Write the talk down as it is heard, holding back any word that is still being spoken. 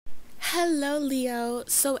Hello, Leo.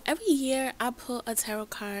 So every year I pull a tarot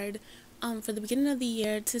card for the beginning of the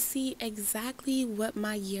year to see exactly what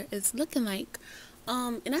my year is looking like.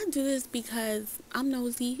 And I do this because I'm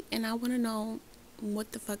nosy and I want to know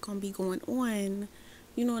what the fuck gonna be going on.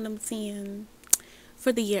 You know what I'm saying?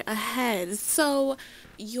 For the year ahead. So,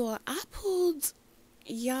 I pulled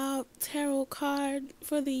y'all tarot card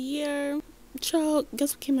for the year. Child,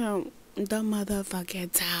 guess what came out? The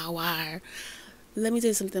motherfucking tower. Let me tell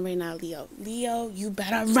you something right now, Leo. Leo, you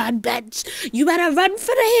better run, bitch. You better run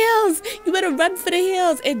for the hills. You better run for the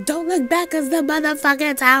hills. And don't look back because the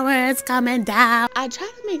motherfucking tower is coming down. I try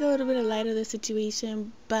to make a little bit of light of the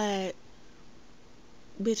situation, but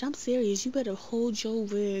bitch, I'm serious. You better hold your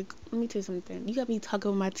wig. Let me tell you something. You got me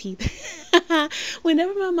talking with my teeth.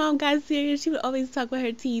 Whenever my mom got serious, she would always talk with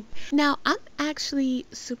her teeth. Now, I'm actually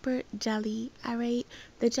super jelly, alright,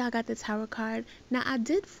 that y'all got the tarot card. Now, I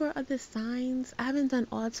did 4 other signs. I haven't done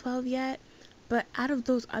all 12 yet. But out of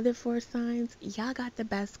those other 4 signs, y'all got the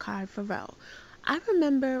best card for real. I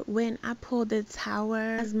remember when I pulled the tower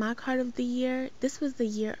as my card of the year. This was the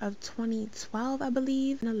year of 2012, I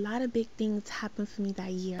believe. And a lot of big things happened for me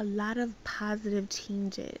that year. A lot of positive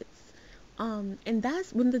changes. And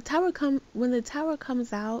that's when the tower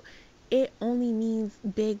comes out, it only means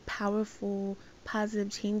big, powerful, positive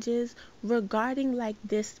changes regarding like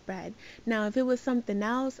this spread. Now, if it was something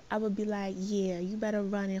else, I would be like, yeah, you better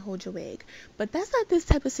run and hold your wig. But that's not this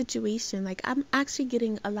type of situation. Like, I'm actually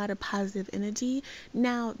getting a lot of positive energy.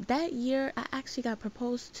 Now, that year, I actually got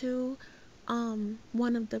proposed to,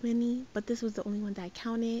 one of the many, but this was the only one that I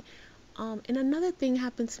counted. And another thing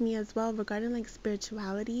happened to me as well regarding like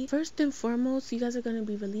spirituality. First and foremost, you guys are going to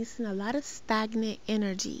be releasing a lot of stagnant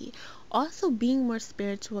energy. Also being more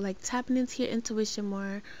spiritual, like tapping into your intuition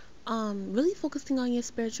more, really focusing on your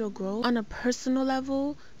spiritual growth on a personal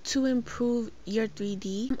level to improve your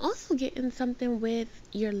 3D. I'm also getting something with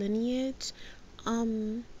your lineage.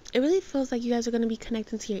 It really feels like you guys are going to be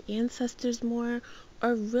connecting to your ancestors more,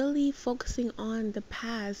 or really focusing on the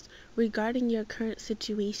past regarding your current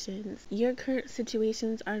situations. Your current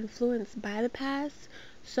situations are influenced by the past,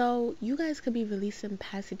 so you guys could be releasing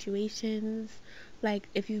past situations. Like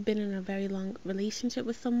if you've been in a very long relationship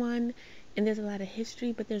with someone and there's a lot of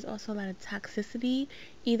history, but there's also a lot of toxicity,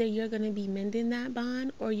 either you're going to be mending that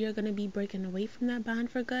bond or you're going to be breaking away from that bond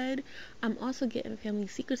for good. I'm also getting family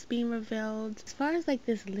secrets being revealed. As far as like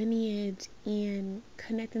this lineage and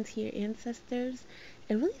connecting to your ancestors,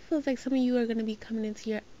 it really feels like some of you are going to be coming into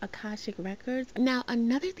your Akashic records. Now,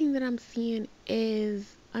 another thing that I'm seeing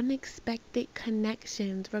is unexpected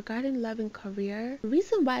connections regarding love and career. The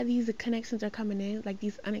reason why these connections are coming in, like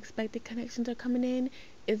these unexpected connections are coming in,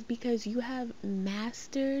 is because you have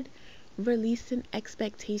mastered releasing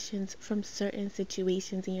expectations from certain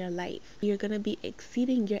situations in your life. You're going to be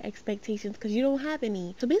exceeding your expectations because you don't have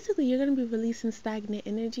any. So basically, you're going to be releasing stagnant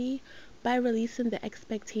energy by releasing the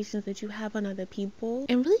expectations that you have on other people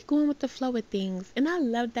and really going with the flow of things. And I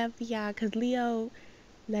love that for y'all because Leo,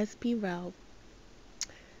 let's be real,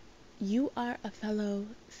 you are a fellow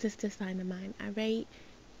sister sign of mine, alright?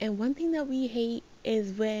 And one thing that we hate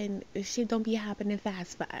is when shit don't be happening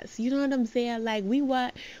fast for us. You know what I'm saying? Like we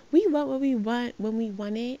want what we want when we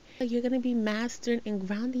want it. You're gonna be mastering and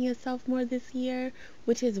grounding yourself more this year,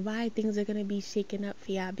 which is why things are gonna be shaken up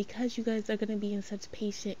for y'all, because you guys are gonna be in such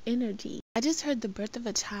patient energy. I just heard the birth of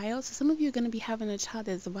a child, so some of you are gonna be having a child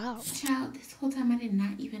as well. Child, this whole time I did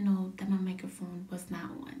not even know that my microphone was not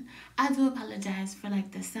on. I do apologize for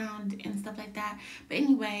like the sound and stuff like that. But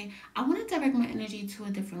anyway, I want to direct my energy to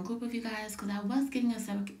a different group of you guys because I was getting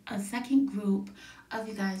a second group of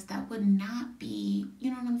you guys that would not be,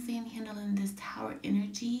 you know what I'm saying, handling this tower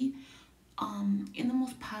energy in the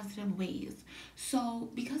most positive ways. So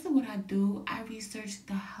because of what I do, I researched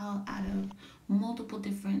the hell out of multiple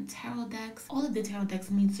different tarot decks. All of the tarot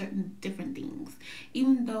decks mean certain different things,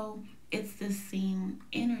 even though it's the same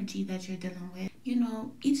energy that you're dealing with. You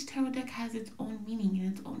know, each tarot deck has its own meaning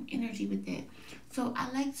and its own energy with it. So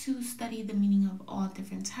I like to study the meaning of all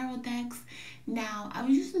different tarot decks. Now, I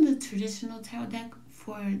was using the traditional tarot deck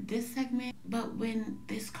for this segment, but when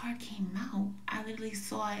this card came out, I literally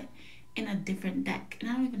saw it in a different deck, and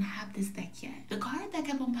I don't even have this deck yet. The card that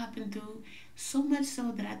kept on popping through, so much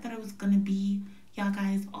so that I thought it was gonna be y'all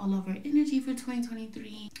guys all over energy for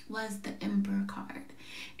 2023, was the Emperor card.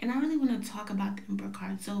 And I really want to talk about the Emperor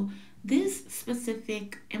card. So this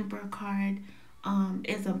specific Emperor card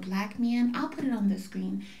is a black man. I'll put it on the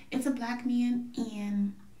screen. It's a black man,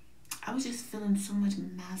 and I was just feeling so much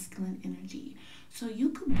masculine energy. So you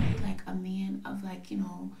could be like a man of like, you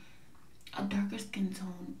know, a darker skin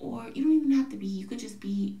tone, or you don't even have to be, you could just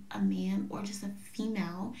be a man or just a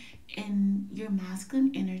female in your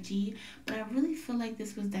masculine energy, but I really feel like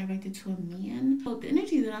this was directed to a man. So the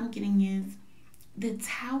energy that I'm getting is the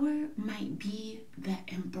tower might be the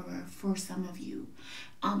emperor for some of you.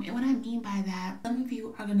 And what I mean by that, some of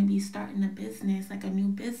you are going to be starting a business, like a new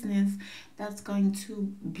business that's going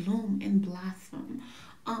to bloom and blossom.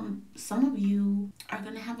 Some of you are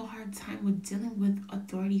going to have a hard time with dealing with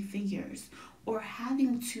authority figures, or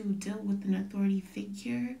having to deal with an authority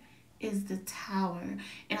figure is the tower.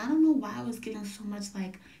 And I don't know why I was getting so much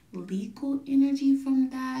like legal energy from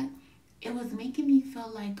that. It was making me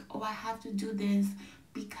feel like, oh, I have to do this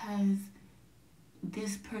because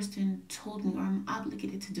this person told me, or I'm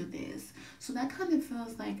obligated to do this. So that kind of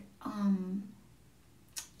feels like,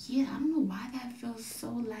 yeah, I don't know why that feels so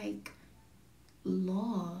like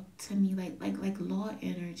law to me, like law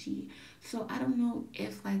energy. So I don't know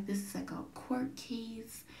if like this is like a court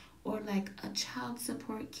case, or like a child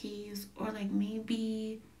support case, or like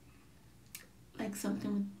maybe like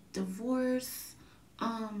something with divorce,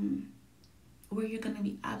 where you're gonna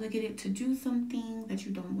be obligated to do something that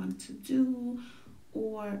you don't want to do,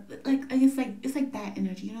 or like it's like that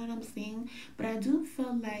energy, you know what I'm saying? But I do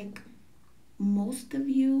feel like most of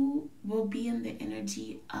you will be in the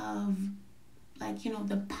energy of, like, you know,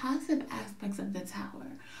 the positive aspects of the tower,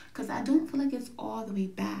 because I don't feel like it's all the way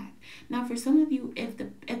bad. Now for some of you, if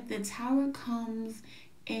the tower comes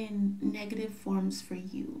in negative forms for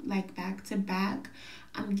you, like back to back,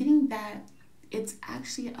 I'm getting that it's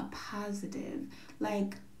actually a positive.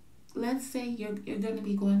 Like, let's say you're going to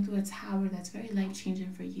be going through a tower that's very life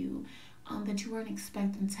changing for you, that you weren't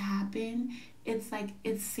expecting to happen. It's like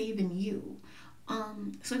it's saving you.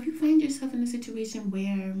 So if you find yourself in a situation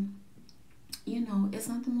where, you know, it's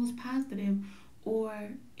not the most positive, or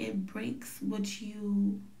it breaks what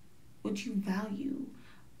you value,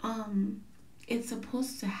 it's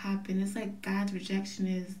supposed to happen. It's like God's rejection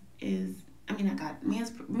is I mean, not God.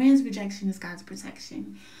 Man's rejection is God's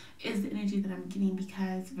protection, is the energy that I'm getting,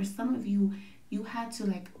 because for some of you, you had to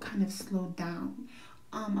like kind of slow down.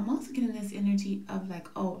 I'm also getting this energy of like,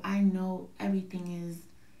 oh, I know everything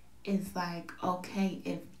is like okay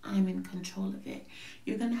if I'm in control of it.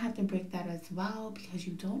 You're gonna have to break that as well, because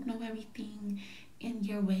you don't know everything, and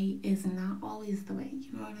your way is not always the way.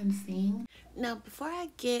 You know what I'm saying? Now, before I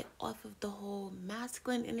get off of the whole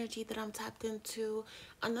masculine energy that I'm tapped into,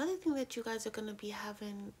 another thing that you guys are going to be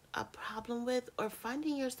having a problem with, or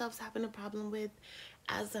finding yourselves having a problem with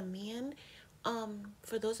as a man,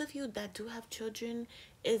 for those of you that do have children,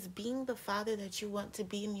 is being the father that you want to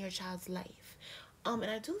be in your child's life. And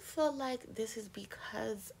I do feel like this is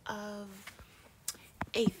because of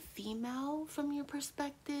a female from your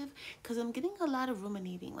perspective, because I'm getting a lot of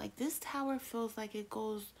ruminating. Like, this tower feels like it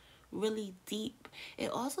goes really deep.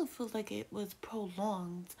 It also feels like it was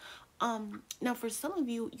prolonged. Now for some of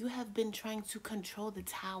you, you have been trying to control the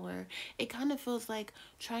tower. It kind of feels like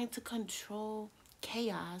trying to control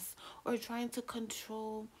chaos, or trying to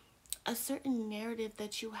control a certain narrative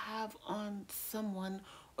that you have on someone,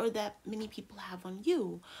 or that many people have on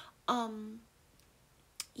you. um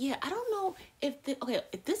yeah, I don't know if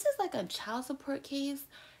this is like a child support case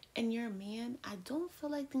and you're a man, I don't feel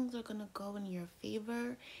like things are gonna go in your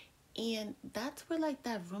favor. And that's where like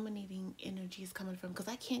that ruminating energy is coming from, because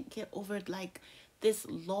I can't get over like this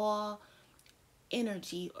law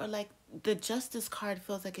energy, or like the justice card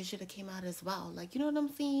feels like it should have came out as well. Like, you know what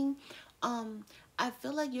I'm saying? I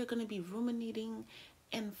feel like you're gonna be ruminating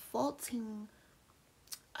and faulting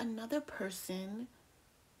another person,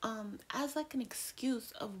 as like an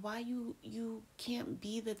excuse of why you can't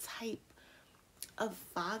be the type of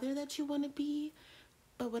father that you want to be.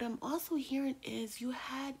 But what I'm also hearing is you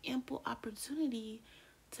had ample opportunity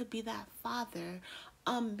to be that father.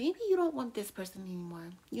 Maybe you don't want this person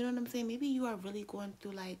anymore. You know what I'm saying? Maybe you are really going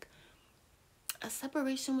through like a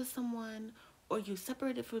separation with someone, or you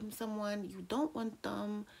separated from someone, you don't want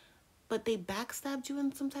them, but they backstabbed you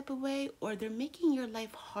in some type of way, or they're making your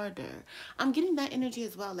life harder. I'm getting that energy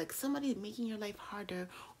as well, like somebody making your life harder,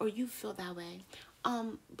 or you feel that way.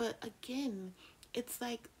 But again, it's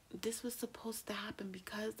like this was supposed to happen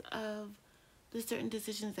because of the certain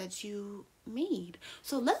decisions that you made.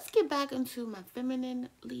 So let's get back into my feminine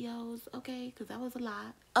Leos, okay? Because that was a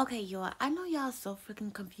lot. Okay, y'all, I know y'all so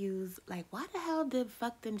freaking confused. Like, why the hell did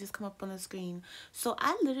fuck them just come up on the screen? So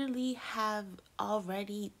I literally have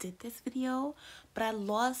already did this video, but I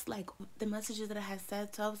lost like the messages that I had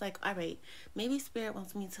said. So I was like, all right, maybe Spirit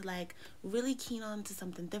wants me to like really keen on to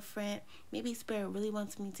something different. Maybe Spirit really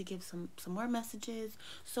wants me to give some more messages.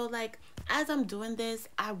 So like, as I'm doing this,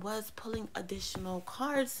 I was pulling additional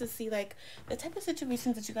cards to see like the type of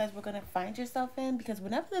situations that you guys were gonna find yourself in, because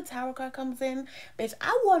whenever the Tower card comes in, bitch,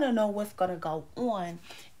 I wanna know what's gonna go on.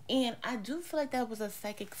 And I do feel like that was a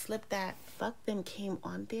psychic slip that fuck them came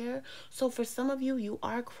on there. So for some of you, you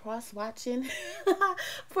are cross watching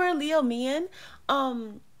for a Leo man.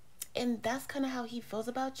 And that's kind of how he feels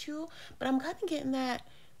about you. But I'm kind of getting that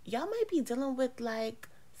y'all might be dealing with like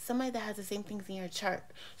somebody that has the same things in your chart.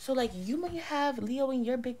 So like you might have Leo in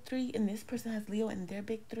your big three, and this person has Leo in their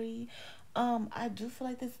big three. I do feel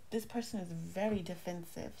like this person is very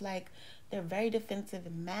defensive. Like they're very defensive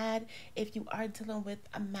and mad. If you are dealing with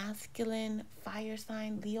a masculine fire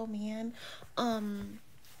sign Leo man,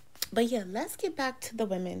 but yeah, let's get back to the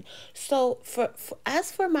women. So for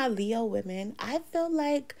as for my Leo women, I feel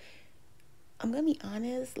like I'm gonna be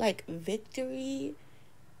honest, like victory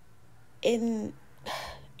in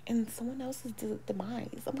in someone else's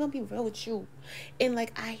demise. I'm gonna be real with you, and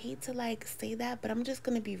like I hate to like say that, but I'm just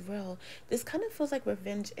gonna be real. This kind of feels like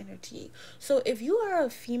revenge energy. So if you are a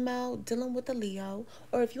female dealing with a Leo,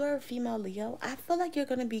 or if you are a female Leo, I feel like you're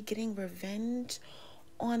gonna be getting revenge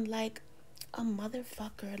on like a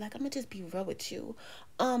motherfucker. Like I'm gonna just be real with you.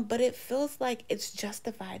 But it feels like it's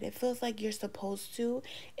justified. It feels like you're supposed to,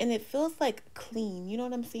 and it feels like clean. You know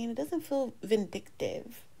what I'm saying? It doesn't feel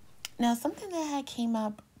vindictive. Now, something that had came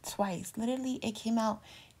up twice. Literally, it came out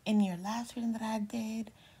in your last reading that I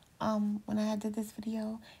did, when I did this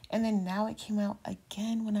video, and then now it came out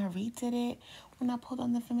again when I redid it. When I pulled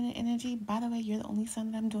on the feminine energy. By the way, you're the only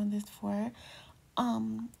son that I'm doing this for.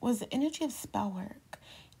 Was the energy of spell work.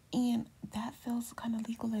 And that feels kind of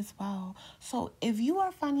legal as well. So if you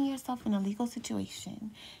are finding yourself in a legal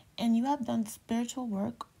situation and you have done spiritual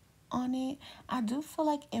work on it, I do feel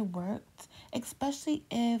like it worked, especially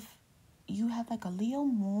if you have like a Leo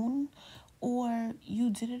moon or you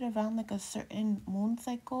did it around like a certain moon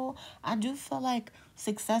cycle. I do feel like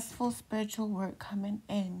successful spiritual work coming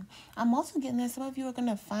in. I'm also getting that some of you are going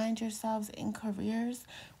to find yourselves in careers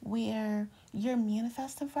where you're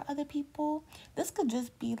manifesting for other people. This could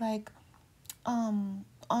just be like on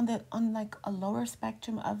like a lower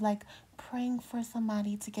spectrum of like praying for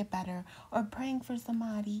somebody to get better, or praying for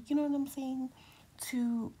somebody, you know what I'm saying,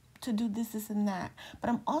 to do this and that.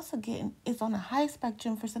 But I'm also getting it's on a high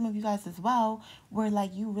spectrum for some of you guys as well, where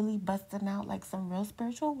like you really busting out like some real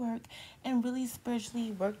spiritual work and really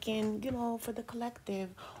spiritually working, you know, for the collective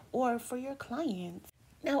or for your clients.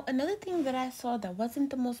 Now, another thing that I saw that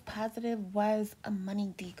wasn't the most positive was a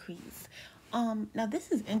money decrease. Now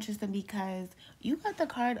this is interesting because you got the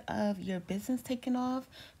card of your business taken off,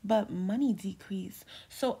 but money decrease.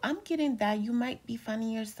 So I'm getting that you might be finding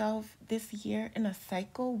yourself this year in a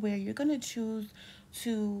cycle where you're gonna choose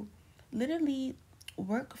to literally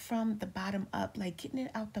work from the bottom up, like getting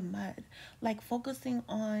it out the mud, like focusing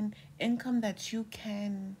on income that you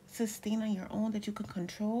can sustain on your own, that you can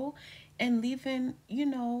control, and leaving, you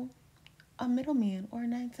know, a middleman or a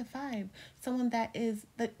 9 to 5, someone that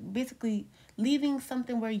basically leaving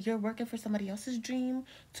something where you're working for somebody else's dream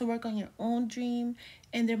to work on your own dream.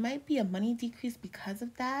 And there might be a money decrease because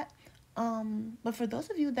of that. But for those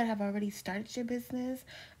of you that have already started your business,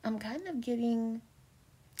 I'm kind of getting,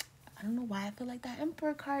 I don't know why I feel like that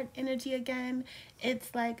Emperor card energy again.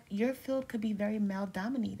 It's like your field could be very male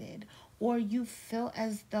dominated, or you feel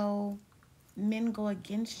as though men go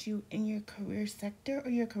against you in your career sector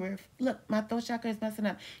or your career. Look, my throat chakra is messing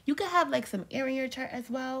up. You could have like some air in your chart as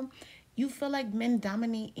well. You feel like men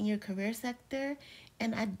dominate in your career sector,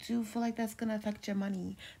 and I do feel like that's gonna affect your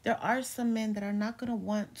money. There are some men that are not gonna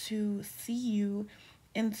want to see you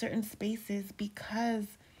in certain spaces because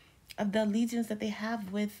of the allegiance that they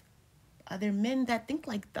have with other men that think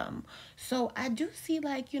like them. So I do see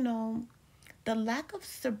like, you know, the lack of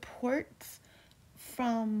support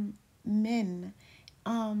from men,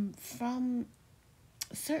 from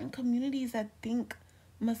certain communities that think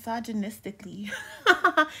misogynistically,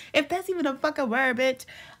 if that's even a fucking word, bitch.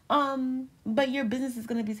 But your business is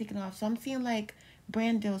gonna be taken off. So I'm seeing like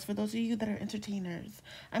brand deals for those of you that are entertainers.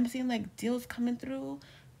 I'm seeing like deals coming through,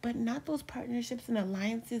 but not those partnerships and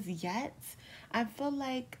alliances yet. I feel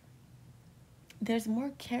like there's more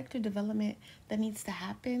character development that needs to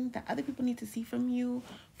happen, that other people need to see from you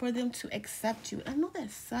for them to accept you. I know that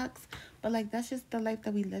sucks, but like that's just the life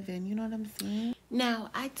that we live in. You know what I'm saying? Now,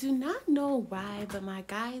 I do not know why, but my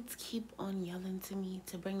guides keep on yelling to me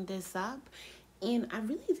to bring this up. And I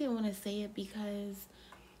really didn't want to say it because,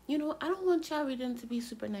 you know, I don't want y'all reading to be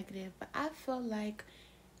super negative, but I feel like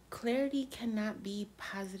clarity cannot be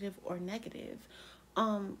positive or negative.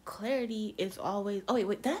 Clarity is always, oh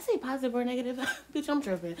wait, did I say positive or negative? Bitch, I'm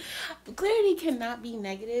tripping. Clarity cannot be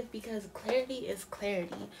negative because clarity is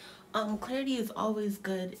clarity. Clarity is always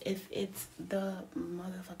good if it's the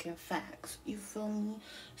motherfucking facts. You feel me?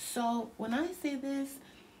 So when I say this,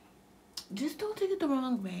 just don't take it the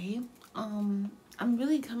wrong way. I'm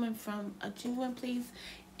really coming from a genuine place,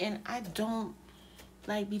 and I don't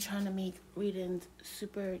like be trying to make readings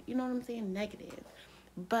super, you know what I'm saying, negative.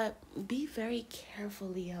 But be very careful,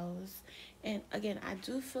 Leos. And again, I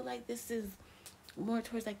do feel like this is more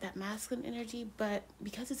towards like that masculine energy, but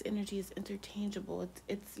because this energy is interchangeable,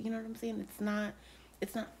 it's you know what I'm saying.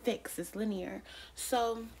 It's not fixed. It's linear.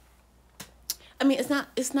 So I mean,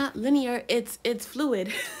 it's not linear. It's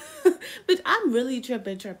fluid. But I'm really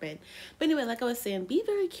tripping. But anyway, like I was saying, be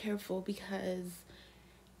very careful because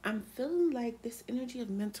I'm feeling like this energy of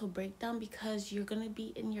mental breakdown because you're gonna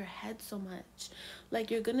be in your head so much.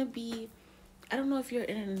 Like you're gonna be, I don't know if you're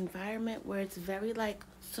in an environment where it's very like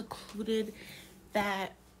secluded,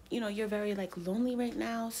 that you're very like lonely right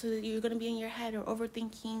now, so that you're gonna be in your head or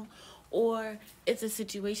overthinking, or it's a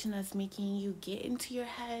situation that's making you get into your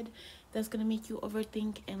head, that's gonna make you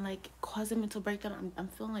overthink and like cause a mental breakdown. I'm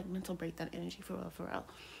feeling like mental breakdown energy for real.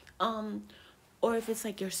 Um, or if it's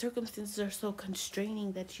like your circumstances are so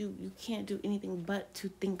constraining that you can't do anything but to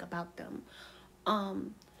think about them.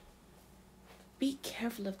 Um, be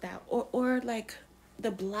careful of that, or like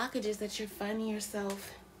the blockages that you're finding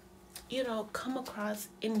yourself come across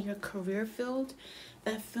in your career field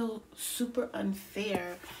that feel super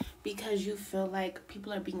unfair because you feel like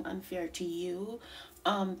people are being unfair to you.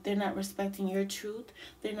 They're not respecting your truth.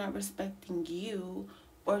 They're not respecting you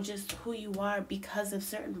or just who you are because of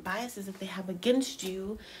certain biases that they have against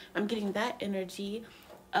you. I'm getting that energy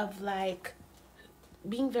of like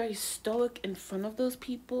being very stoic in front of those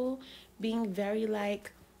people, being very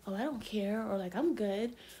like, oh, I don't care, or like, I'm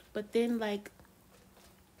good. But then like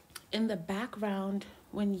in the background,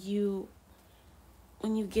 when you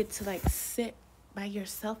get to like sit by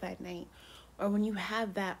yourself at night, or when you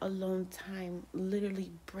have that alone time,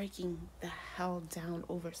 literally breaking the hell down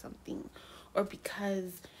over something, or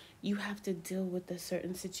because you have to deal with a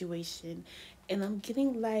certain situation. And I'm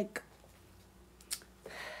getting like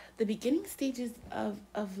the beginning stages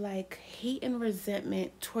of like hate and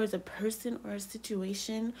resentment towards a person or a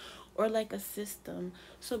situation or like a system.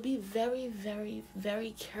 So be very, very,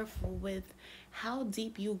 very careful with how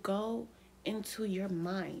deep you go into your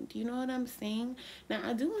mind. You know what I'm saying? Now,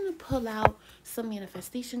 I do want to pull out some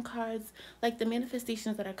manifestation cards, like the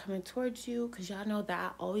manifestations that are coming towards you, because y'all know that I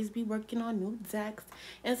always be working on new decks.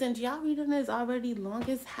 And since y'all reading is already long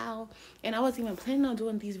as hell, and I wasn't even planning on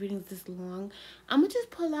doing these readings this long, I'm gonna just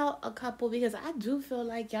pull out a couple because I do feel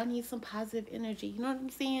like y'all need some positive energy. You know what I'm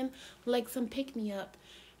saying? Like some pick me up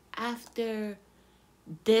after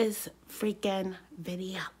this freaking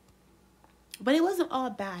video. But it wasn't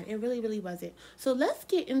all bad. It really, really wasn't. So let's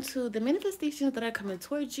get into the manifestations that are coming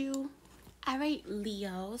towards you. All right,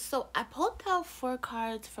 Leo. So I pulled out 4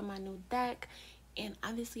 cards from my new deck. And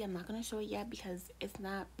obviously, I'm not going to show it yet because it's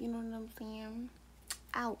not, you know what I'm saying,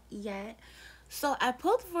 out yet. So I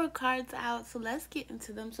pulled 4 cards out. So let's get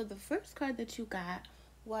into them. So the first card that you got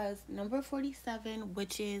was number 47,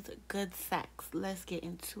 which is good sex. Let's get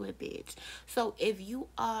into it, bitch. So if you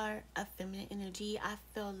are a feminine energy, I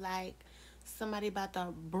feel like somebody about to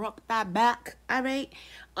broke that back. All right.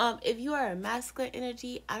 If you are a masculine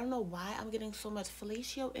energy, I don't know why I'm getting so much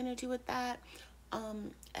fellatio energy with that.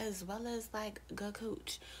 As well as like good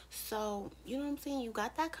cooch. So you know what I'm saying? You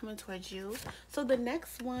got that coming towards you. So the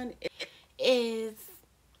next one is,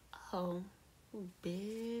 oh,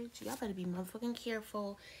 bitch, y'all better be motherfucking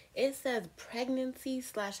careful. It says pregnancy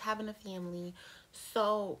slash having a family.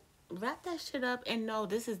 So wrap that shit up. And no,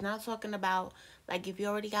 this is not talking about like if you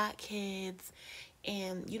already got kids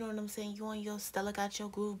and you know what I'm saying, you on your Stella got your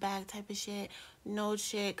groove bag type of shit. No,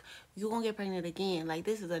 chick, you gonna get pregnant again. Like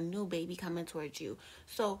this is a new baby coming towards you.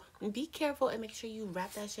 So be careful and make sure you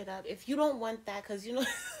wrap that shit up if you don't want that, because you know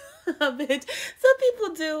bitch, some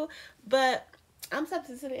people do, but I'm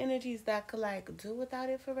subject to the energies that could like do without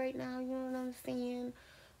it for right now. You know what I'm saying?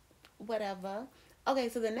 Whatever. Okay,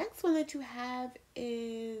 so the next one that you have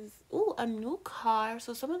is, ooh, a new car.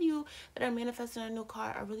 So some of you that are manifesting a new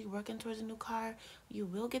car are really working towards a new car. You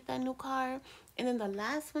will get that new car. And then the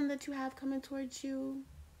last one that you have coming towards you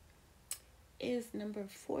is number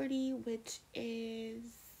 40, which is,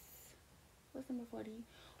 what's number 40?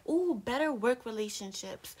 Ooh, better work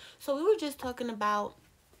relationships. So we were just talking about,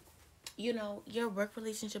 your work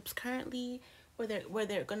relationships currently, where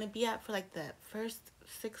they're gonna be at for like the first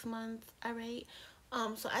 6 months. All right.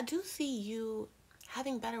 So I do see you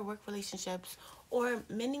having better work relationships, or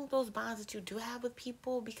mending those bonds that you do have with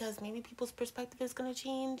people, because maybe people's perspective is going to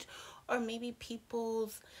change, or maybe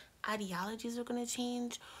people's ideologies are going to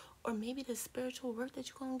change, or maybe the spiritual work that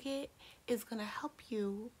you're going to get is going to help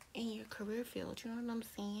you in your career field. You know what I'm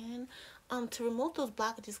saying? To remove those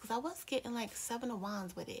blockages, because I was getting like 7 of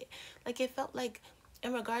Wands with it. Like, it felt like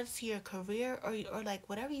in regards to your career, or like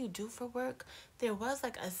whatever you do for work, there was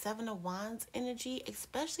like a 7 of Wands energy,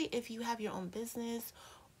 especially if you have your own business,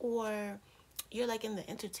 or you're like in the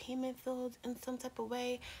entertainment field in some type of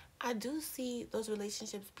way. I do see those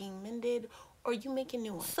relationships being mended, or you making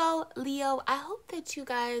new ones. So Leo, I hope that you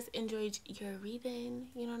guys enjoyed your reading,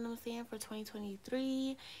 you know what I'm saying, for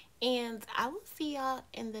 2023, and I will see y'all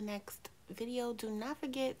in the next video. Do not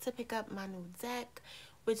forget to pick up my new deck,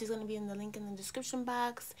 which is going to be in the link in the description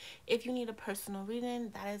box. If you need a personal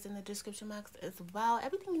reading, that is in the description box as well.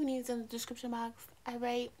 Everything you need is in the description box,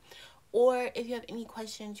 alright? Or if you have any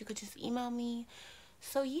questions, you could just email me.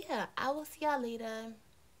 So yeah, I will see y'all later.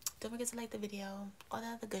 Don't forget to like the video, all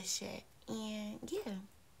that other good shit. And yeah.